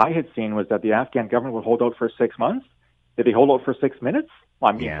predictions that I had seen was that the Afghan government would hold out for 6 months. Did they hold out for 6 minutes?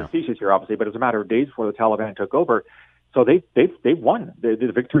 Well, I'm being facetious here, obviously, but it was a matter of days before the Taliban took over. So they've won.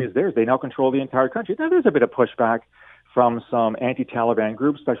 The victory is theirs. They now control the entire country. Now, there's a bit of pushback from some anti-Taliban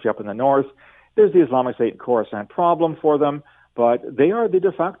groups, especially up in the north. There's the Islamic State and Khorasan problem for them, but they are the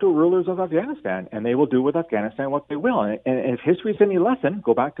de facto rulers of Afghanistan, and they will do with Afghanistan what they will. And if history's any lesson,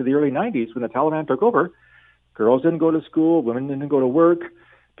 go back to the early 90s when the Taliban took over. Girls didn't go to school, women didn't go to work,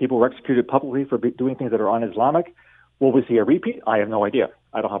 people were executed publicly for doing things that are un-Islamic. Will we see a repeat? I have no idea.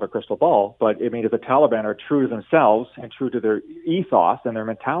 I don't have a crystal ball, but I mean, if the Taliban are true to themselves and true to their ethos and their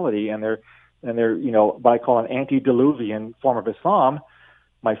mentality and their what I call an antediluvian form of Islam,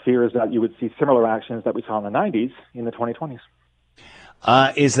 my fear is that you would see similar actions that we saw in the 90s in the 2020s.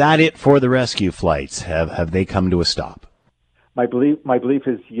 Is that it for the rescue flights? Have they come to a stop? My belief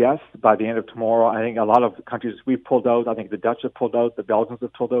is yes. By the end of tomorrow, I think a lot of countries we've pulled out. I think the Dutch have pulled out, the Belgians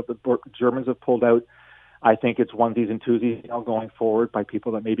have pulled out, the Germans have pulled out. I think it's onesies and twosies going forward by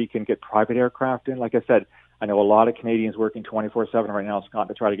people that maybe can get private aircraft in. Like I said, I know a lot of Canadians working 24/7 right now, Scott,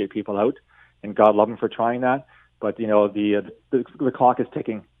 to try to get people out, and God love them for trying that. But the clock is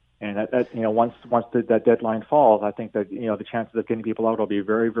ticking, and once that deadline falls, I think that the chances of getting people out will be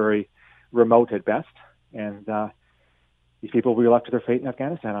very, very remote at best, and these people will be left to their fate in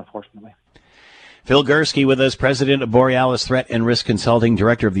Afghanistan, unfortunately. Phil Gursky with us, president of Borealis Threat and Risk Consulting,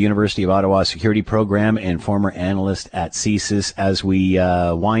 director of the University of Ottawa Security Program, and former analyst at CSIS, as we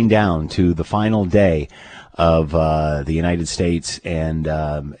wind down to the final day of the United States and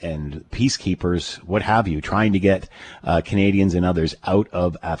peacekeepers, what have you, trying to get Canadians and others out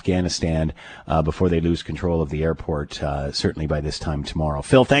of Afghanistan before they lose control of the airport, certainly by this time tomorrow.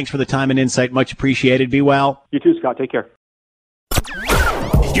 Phil, thanks for the time and insight. Much appreciated. Be well. You too, Scott. Take care.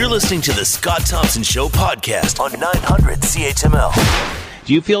 You're listening to the Scott Thompson Show podcast on 900 CHML.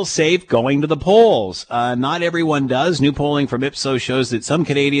 Do you feel safe going to the polls? Not everyone does. New polling from Ipsos shows that some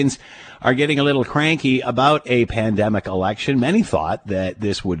Canadians are getting a little cranky about a pandemic election. Many thought that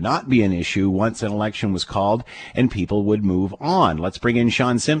this would not be an issue once an election was called and people would move on. Let's bring in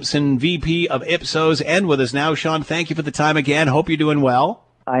Sean Simpson, VP of Ipsos, and with us now. Sean, thank you for the time again. Hope you're doing well.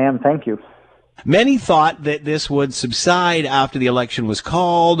 I am. Thank you. Many thought that this would subside after the election was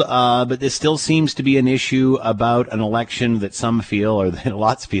called, but this still seems to be an issue about an election that some feel, or that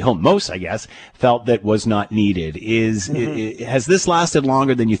lots feel, most, I guess, felt that was not needed. Has this lasted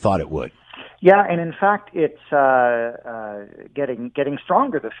longer than you thought it would? Yeah, and in fact, it's getting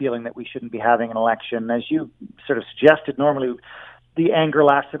stronger, the feeling that we shouldn't be having an election. As you sort of suggested, normally the anger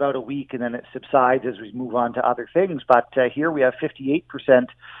lasts about a week and then it subsides as we move on to other things. But here we have 58%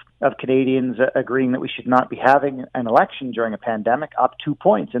 of Canadians agreeing that we should not be having an election during a pandemic, up 2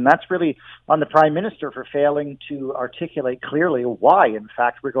 points. And that's really on the Prime Minister for failing to articulate clearly why, in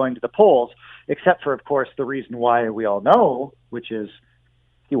fact, we're going to the polls, except for, of course, the reason why we all know, which is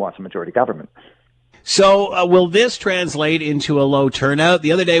he wants a majority government. So will this translate into a low turnout?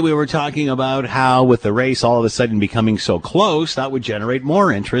 The other day we were talking about how with the race all of a sudden becoming so close, that would generate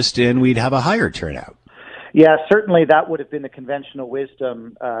more interest and we'd have a higher turnout. Yeah, certainly that would have been the conventional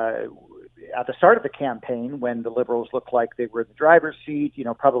wisdom at the start of the campaign when the Liberals looked like they were in the driver's seat,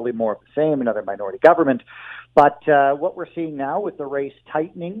 probably more of the same, another minority government. But what we're seeing now with the race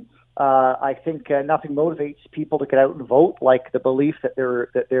tightening, I think nothing motivates people to get out and vote like the belief that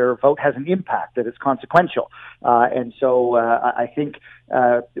their vote has an impact, that it's consequential. And so I think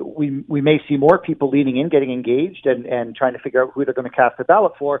we may see more people leaning in, getting engaged, and trying to figure out who they're going to cast their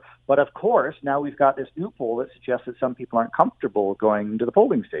ballot for. But of course, now we've got this new poll that suggests that some people aren't comfortable going to the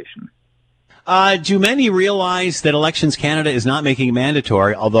polling station. Do many realize that Elections Canada is not making it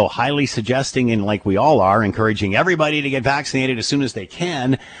mandatory, although highly suggesting, and like we all are, encouraging everybody to get vaccinated as soon as they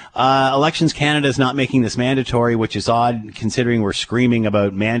can? Elections Canada is not making this mandatory, which is odd considering we're screaming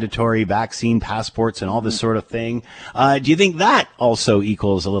about mandatory vaccine passports and all this sort of thing. Do you think that also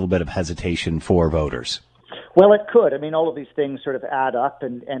equals a little bit of hesitation for voters? Well, it could. I mean, all of these things sort of add up,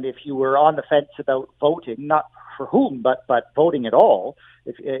 and if you were on the fence about voting, not for whom, but voting at all,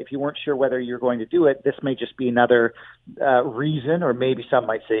 if you weren't sure whether you're going to do it, this may just be another reason, or maybe some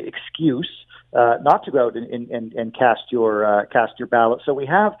might say excuse, not to go out and cast your ballot. So we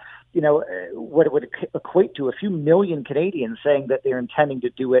have, what it would equate to a few million Canadians saying that they're intending to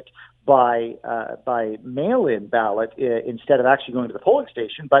do it by mail-in ballot instead of actually going to the polling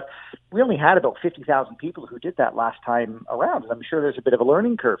station. But we only had about 50,000 people who did that last time around. And I'm sure there's a bit of a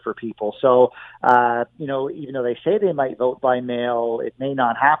learning curve for people. So, even though they say they might vote by mail, it may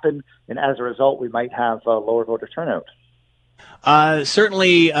not happen. And as a result, we might have a lower voter turnout.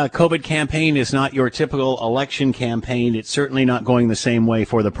 Certainly, COVID campaign is not your typical election campaign. It's certainly not going the same way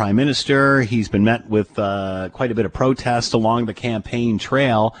for the Prime Minister. He's been met with quite a bit of protest along the campaign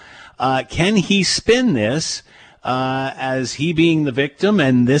trail. Can he spin this as he being the victim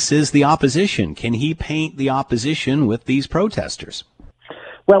and this is the opposition? Can he paint the opposition with these protesters?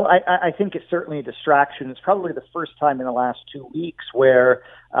 Well, I think it's certainly a distraction. It's probably the first time in the last 2 weeks where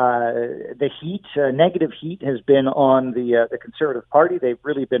the heat, negative heat, has been on the Conservative Party. They've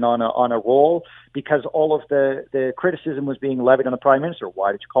really been on a roll because all of the criticism was being levied on the Prime Minister.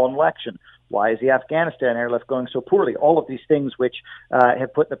 Why did you call an election? Why is the Afghanistan airlift going so poorly? All of these things which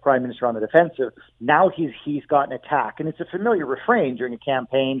have put the Prime Minister on the defensive. Now he's got an attack, and it's a familiar refrain during a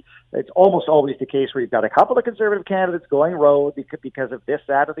campaign. It's almost always the case where you've got a couple of Conservative candidates going rogue because of this,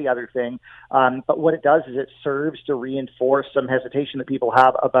 that, or the other thing. But what it does is it serves to reinforce some hesitation that people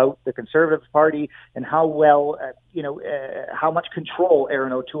have about the Conservative Party and how well, how much control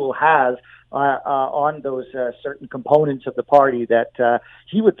Erin O'Toole has on those certain components of the party that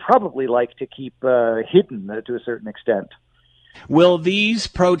he would probably like to keep hidden to a certain extent. Will these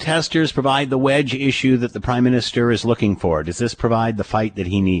protesters provide the wedge issue that the Prime Minister is looking for? Does this provide the fight that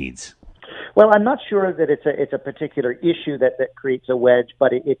he needs? Well, I'm not sure that it's a particular issue that creates a wedge,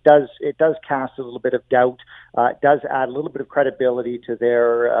 but it does cast a little bit of doubt. It does add a little bit of credibility to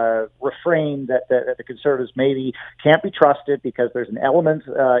their refrain that the Conservatives maybe can't be trusted because there's an element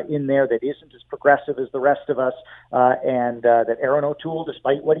in there that isn't as progressive as the rest of us, and that Erin O'Toole,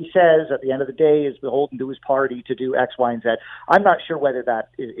 despite what he says, at the end of the day is beholden to his party to do X, Y, and Z. I'm not sure whether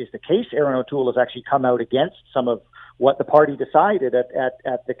that is the case. Erin O'Toole has actually come out against some of what the party decided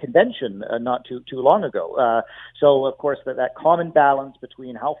at the convention not too long ago. So, of course, that common balance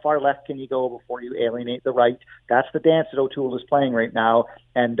between how far left can you go before you alienate the right, that's the dance that O'Toole is playing right now.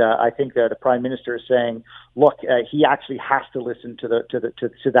 And I think that the Prime Minister is saying, look, he actually has to listen to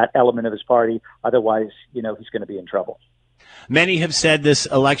that element of his party. Otherwise, he's going to be in trouble. Many have said this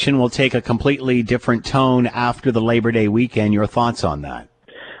election will take a completely different tone after the Labor Day weekend. Your thoughts on that?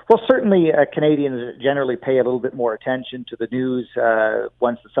 Well, certainly Canadians generally pay a little bit more attention to the news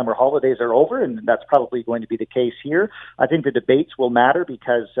once the summer holidays are over, and that's probably going to be the case here. I think the debates will matter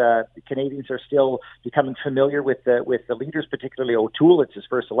because Canadians are still becoming familiar with the leaders, particularly O'Toole. It's his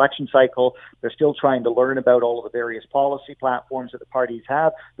first election cycle. They're still trying to learn about all of the various policy platforms that the parties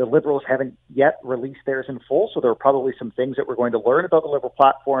have. The Liberals haven't yet released theirs in full, so there are probably some things that we're going to learn about the Liberal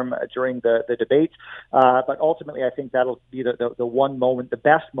platform during the debates. But ultimately, I think that'll be the one moment, the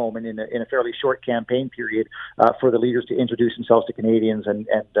best moment in a fairly short campaign period for the leaders to introduce themselves to Canadians and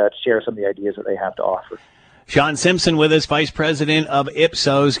share some of the ideas that they have to offer. Sean Simpson with us, Vice President of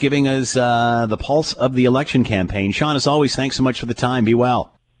Ipsos, giving us the pulse of the election campaign. Sean, as always, thanks so much for the time. Be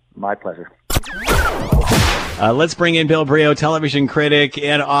well. My pleasure. Let's bring in Bill Brio, television critic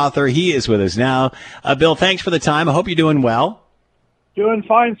and author. He is with us now. Bill, thanks for the time. I hope you're doing well. Doing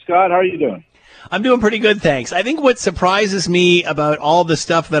fine, Scott. How are you doing? I'm doing pretty good, thanks. I think what surprises me about all the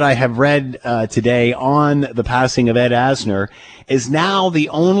stuff that I have read today on the passing of Ed Asner is now the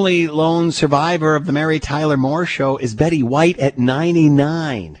only lone survivor of the Mary Tyler Moore Show is Betty White at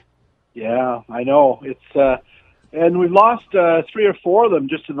 99. Yeah, I know. It's and we've lost 3 or 4 of them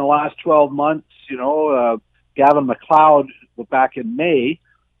just in the last 12 months. Gavin MacLeod back in May,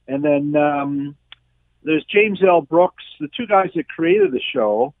 and then there's James L. Brooks, the 2 guys that created the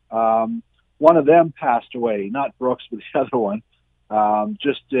show. One of them passed away, not Brooks, but the other one,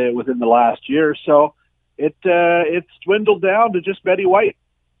 just within the last year. So it's dwindled down to just Betty White.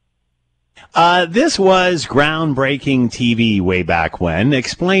 This was groundbreaking TV way back when.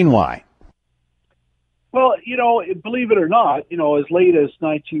 Explain why. Well, believe it or not, as late as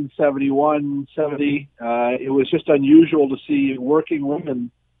 1971, 70, it was just unusual to see working women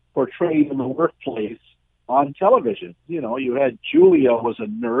portrayed in the workplace on television. You had Julia was a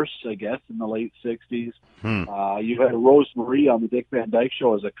nurse, I guess, in the late 60s. You had Rose Marie on the Dick Van Dyke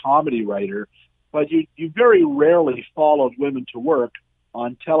Show as a comedy writer, but you very rarely followed women to work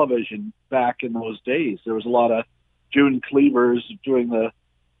on television back in those days. There was a lot of June Cleavers doing the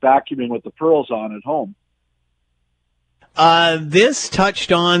vacuuming with the pearls on at home. This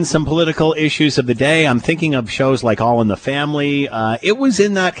touched on some political issues of the day. I'm thinking of shows like All in the Family. It was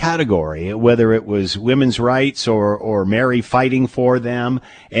in that category, whether it was women's rights or Mary fighting for them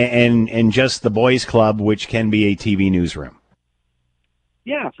and just the boys club, which can be a TV newsroom.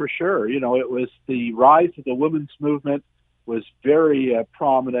 Yeah, for sure. It was the rise of the women's movement was very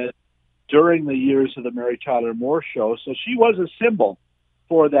prominent during the years of the Mary Tyler Moore Show. So she was a symbol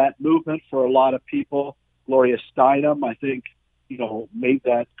for that movement for a lot of people. Gloria Steinem, I think, made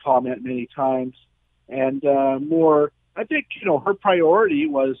that comment many times. And more I think, her priority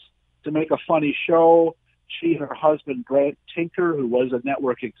was to make a funny show. She and her husband, Grant Tinker, who was a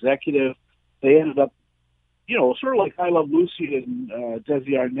network executive, they ended up, sort of like I Love Lucy and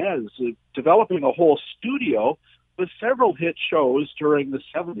Desi Arnaz, developing a whole studio with several hit shows during the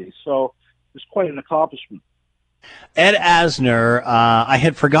 70s. So it was quite an accomplishment. Ed Asner, I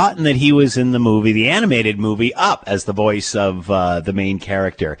had forgotten that he was in the animated movie Up, as the voice of the main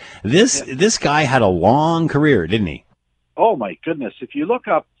character. This guy had a long career, didn't he? Oh, my goodness. If you look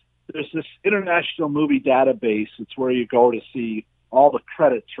up, there's this international movie database. It's where you go to see all the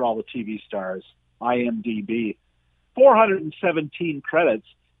credits for all the TV stars, IMDb. 417 credits,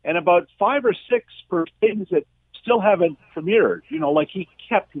 and about 5 or 6 for things that still haven't premiered. Like he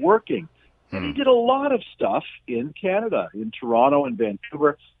kept working. And he did a lot of stuff in Canada, in Toronto and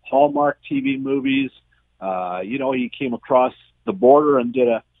Vancouver, Hallmark TV movies. He came across the border and did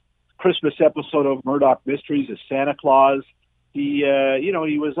a Christmas episode of Murdoch Mysteries as Santa Claus. He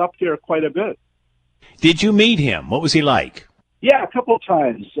was up here quite a bit. Did you meet him? What was he like? Yeah, a couple of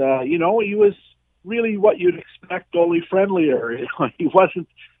times. He was really what you'd expect, only friendlier. He wasn't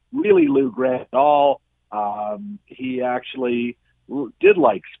really Lou Grant at all. He actually did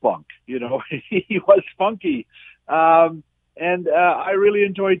like spunk. He was funky. And I really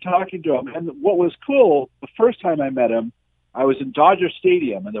enjoyed talking to him. And what was cool, the first time I met him, I was in Dodger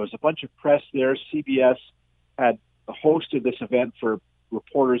Stadium, and there was a bunch of press there. CBS had hosted this event for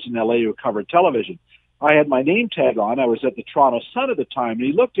reporters in L.A. who covered television. I had my name tag on. I was at the Toronto Sun at the time, and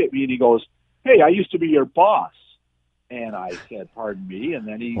he looked at me and he goes, "Hey, I used to be your boss." And I said, "Pardon me?" And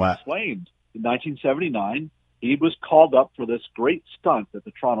then he explained, in 1979, he was called up for this great stunt that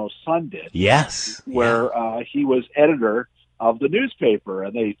the Toronto Sun did. Yes. Where he was editor of the newspaper,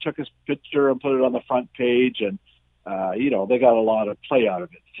 and they took his picture and put it on the front page, and they got a lot of play out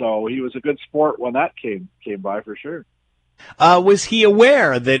of it. So he was a good sport when that came by, for sure. Was he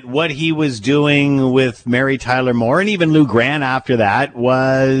aware that what he was doing with Mary Tyler Moore and even Lou Grant after that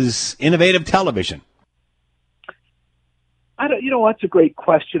was innovative television? That's a great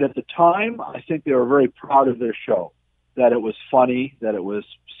question. At the time, I think they were very proud of their show, that it was funny, that it was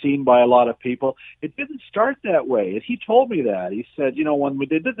seen by a lot of people. It didn't start that way. And he told me that. He said, when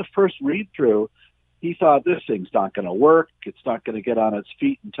they did the first read-through, he thought, this thing's not going to work. It's not going to get on its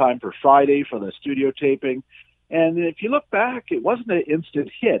feet in time for Friday for the studio taping. And if you look back, it wasn't an instant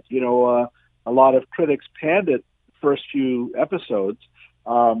hit. A lot of critics panned it the first few episodes.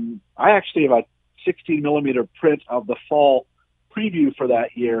 I actually have a 16-millimeter print of the fall preview for that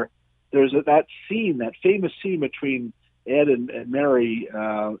year. There's that famous scene between Ed and Mary,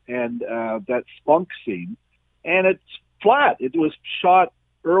 and that spunk scene. And it's flat. It was shot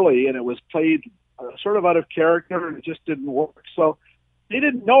early, and it was played sort of out of character, and it just didn't work. So they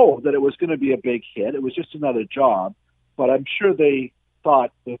didn't know that it was going to be a big hit. It was just another job. But I'm sure they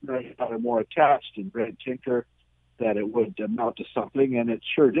thought that Mary Tyler Moore attached and Grant Tinker that it would amount to something, and it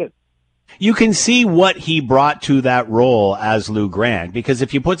sure did. You can see what he brought to that role as Lou Grant, because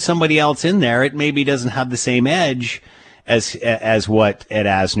if you put somebody else in there, it maybe doesn't have the same edge as what Ed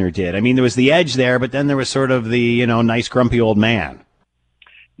Asner did. I mean, there was the edge there, but then there was sort of the, nice grumpy old man.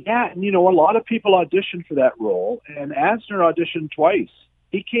 Yeah, and a lot of people auditioned for that role, and Asner auditioned twice.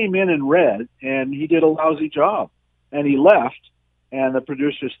 He came in and read, and he did a lousy job, and he left, and the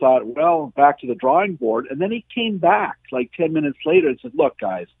producers thought, well, back to the drawing board, and then he came back like 10 minutes later and said, look,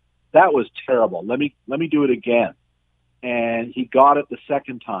 guys, that was terrible. Let me do it again. And he got it the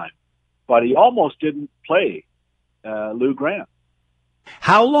second time, but he almost didn't play Lou Grant.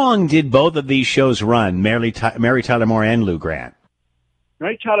 How long did both of these shows run, Mary Tyler Moore and Lou Grant?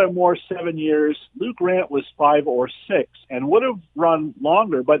 Mary Tyler Moore, 7 years. Lou Grant was 5 or 6 and would have run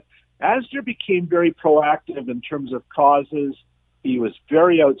longer, but Asner became very proactive in terms of causes. He was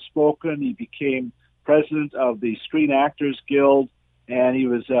very outspoken. He became president of the Screen Actors Guild, and he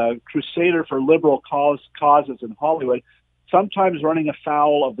was a crusader for liberal causes in Hollywood, sometimes running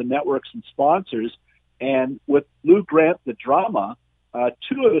afoul of the networks and sponsors. And with Lou Grant, the drama, 2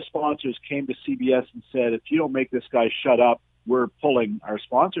 of the sponsors came to CBS and said, if you don't make this guy shut up, we're pulling our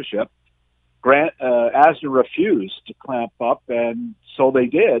sponsorship. Asner refused to clamp up, and so they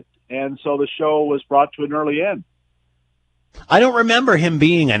did. And so the show was brought to an early end. I don't remember him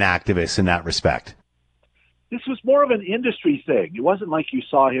being an activist in that respect. This was more of an industry thing. It wasn't like you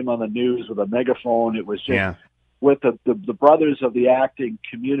saw him on the news with a megaphone. It was just with the brothers of the acting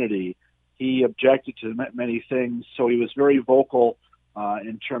community. He objected to many things, so he was very vocal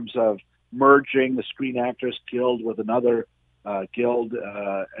in terms of merging the Screen Actors Guild with another guild,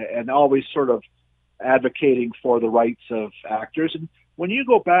 and always sort of advocating for the rights of actors. And when you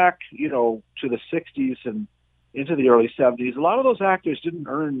go back, to the 60s and into the early 70s, a lot of those actors didn't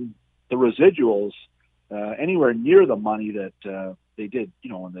earn the residuals anywhere near the money that they did,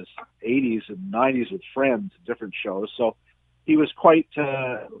 in the 80s and 90s with Friends and different shows. So he was quite,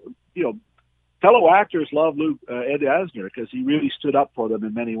 fellow actors love Ed Asner because he really stood up for them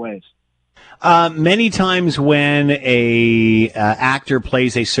in many ways. Many times when a actor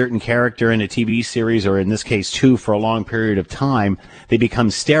plays a certain character in a TV series, or in this case two, for a long period of time, they become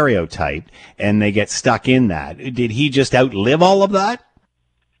stereotyped and they get stuck in that. Did he just outlive all of that?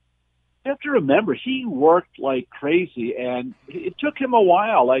 You have to remember, he worked like crazy, and it took him a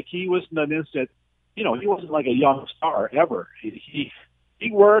while. Like, he wasn't an instant, he wasn't like a young star ever. He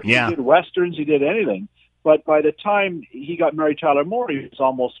worked, He did Westerns, he did anything. But by the time he got Mary Tyler Moore, he was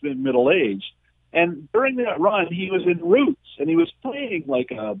almost middle-aged. And during that run, he was in Roots, and he was playing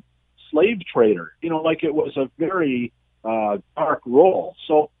like a slave trader, like it was a very dark role.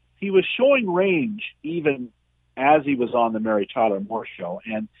 So he was showing range even as he was on the Mary Tyler Moore show.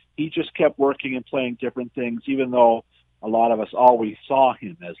 And he just kept working and playing different things, even though a lot of us always saw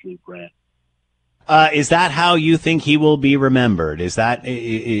him as Lou Grant. Is that how you think he will be remembered?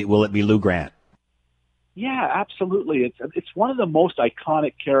 Will it be Lou Grant? Yeah, absolutely. It's one of the most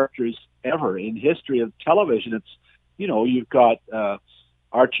iconic characters ever in history of television. It's, you've got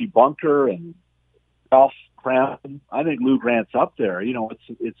Archie Bunker and Ralph Cramton. I think Lou Grant's up there.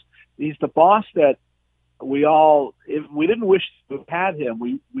 He's the boss that if we didn't wish to have had him,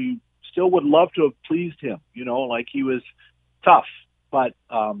 we still would love to have pleased him. Like, he was tough, but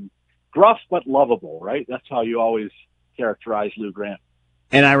gruff but lovable, right? That's how you always characterize Lou Grant.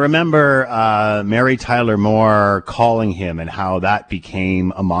 And I remember Mary Tyler Moore calling him, and how that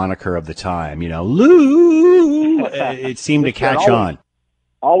became a moniker of the time. Lou. It seemed to catch on.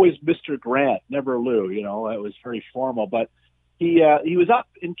 Always Mr. Grant, never Lou. It was very formal. But he was up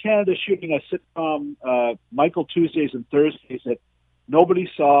in Canada shooting a sitcom, Michael Tuesdays and Thursdays, that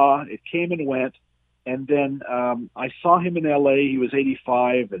nobody saw. It came and went. And then I saw him in L.A. He was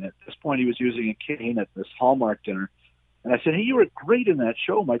 85, and at this point he was using a cane at this Hallmark dinner. And I said, hey, you were great in that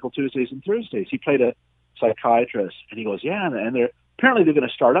show, Michael Tuesdays and Thursdays. He played a psychiatrist. And he goes, yeah, and apparently they're going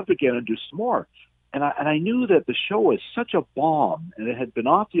to start up again and do some more. And I knew that the show was such a bomb, and it had been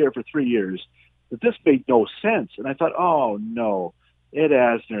off the air for 3 years, that this made no sense. And I thought, oh, no, Ed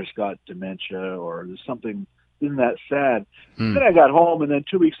Asner's got dementia, or there's something, isn't that sad? Then I got home, and then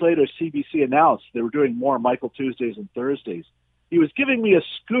 2 weeks later, CBC announced they were doing more Michael Tuesdays and Thursdays. He was giving me a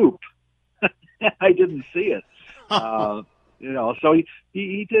scoop. I didn't see it. So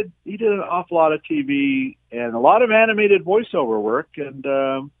he did an awful lot of TV and a lot of animated voiceover work, and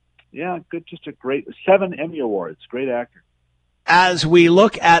just a great 7 Emmy Awards, great actor. As we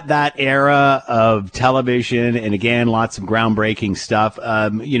look at that era of television, and again, lots of groundbreaking stuff,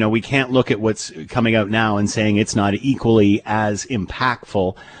 we can't look at what's coming out now and saying it's not equally as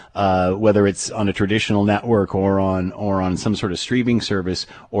impactful, whether it's on a traditional network or on some sort of streaming service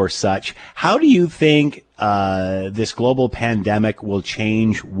or such. How do you think this global pandemic will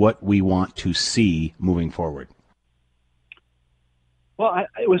change what we want to see moving forward? Well,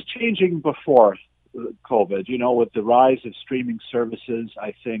 it was changing before COVID, with the rise of streaming services.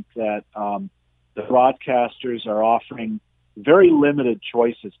 I think that the broadcasters are offering very limited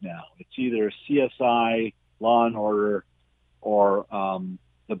choices now. It's either CSI, Law and Order, or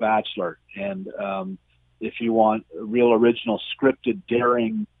The Bachelor. And if you want real original, scripted,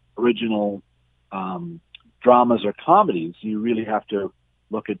 daring, original dramas or comedies, you really have to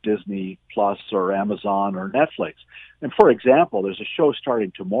look at Disney Plus or Amazon or Netflix. And for example, there's a show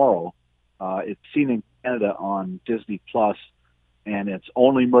starting tomorrow. It's seen in Canada on Disney Plus, and it's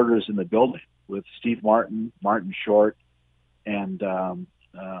Only Murders in the Building with Steve Martin, Martin Short, and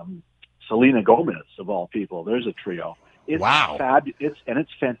Selena Gomez, of all people. There's a trio. It's wow.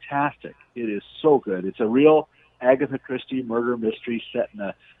 It's fantastic. It is so good. It's a real Agatha Christie murder mystery set in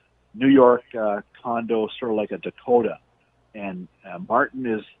a New York condo, sort of like a Dakota. And Martin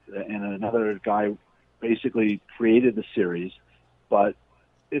and another guy basically created the series, but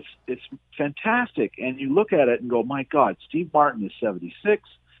it's fantastic. And you look at it and go, my God, Steve Martin is 76,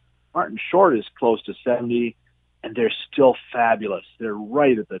 Martin Short is close to 70, and they're still fabulous. They're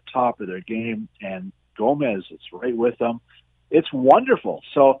right at the top of their game, and Gomez is right with them. It's wonderful.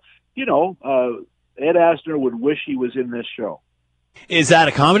 So, Ed Asner would wish he was in this show. Is that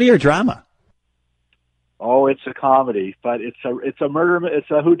a comedy or drama? Oh, it's a comedy, but it's a murder.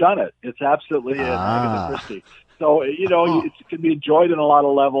 It's a whodunit. It's absolutely an Agatha Christie. So it can be enjoyed in a lot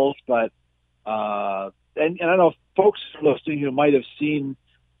of levels, but and I don't know if folks listening who might have seen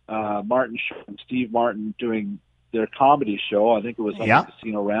Martin Short and Steve Martin doing their comedy show. I think it was on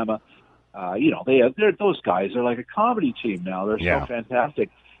Casino-rama. they're those guys are like a comedy team now. They're Yeah. so fantastic,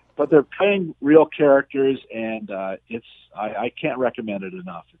 but they're playing real characters, and I can't recommend it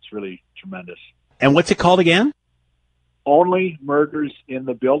enough. It's really tremendous. And what's it called again? Only Murders in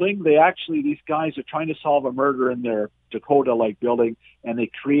the Building. These guys are trying to solve a murder in their Dakota-like building, and they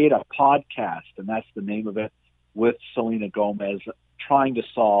create a podcast, and that's the name of it, with Selena Gomez trying to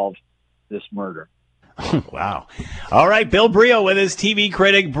solve this murder. Wow. All right, Bill Brio with his TV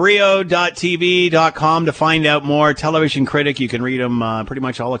critic, brio.tv.com to find out more. Television critic, you can read him pretty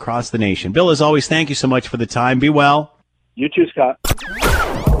much all across the nation. Bill, as always, thank you so much for the time. Be well. You too, Scott.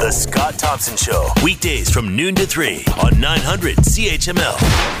 The Scott Thompson Show, weekdays from noon to 3 on 900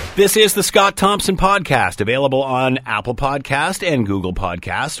 CHML. This is the Scott Thompson Podcast, available on Apple Podcast and Google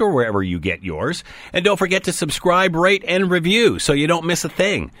Podcast, or wherever you get yours. And don't forget to subscribe, rate, and review so you don't miss a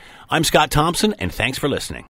thing. I'm Scott Thompson, and thanks for listening.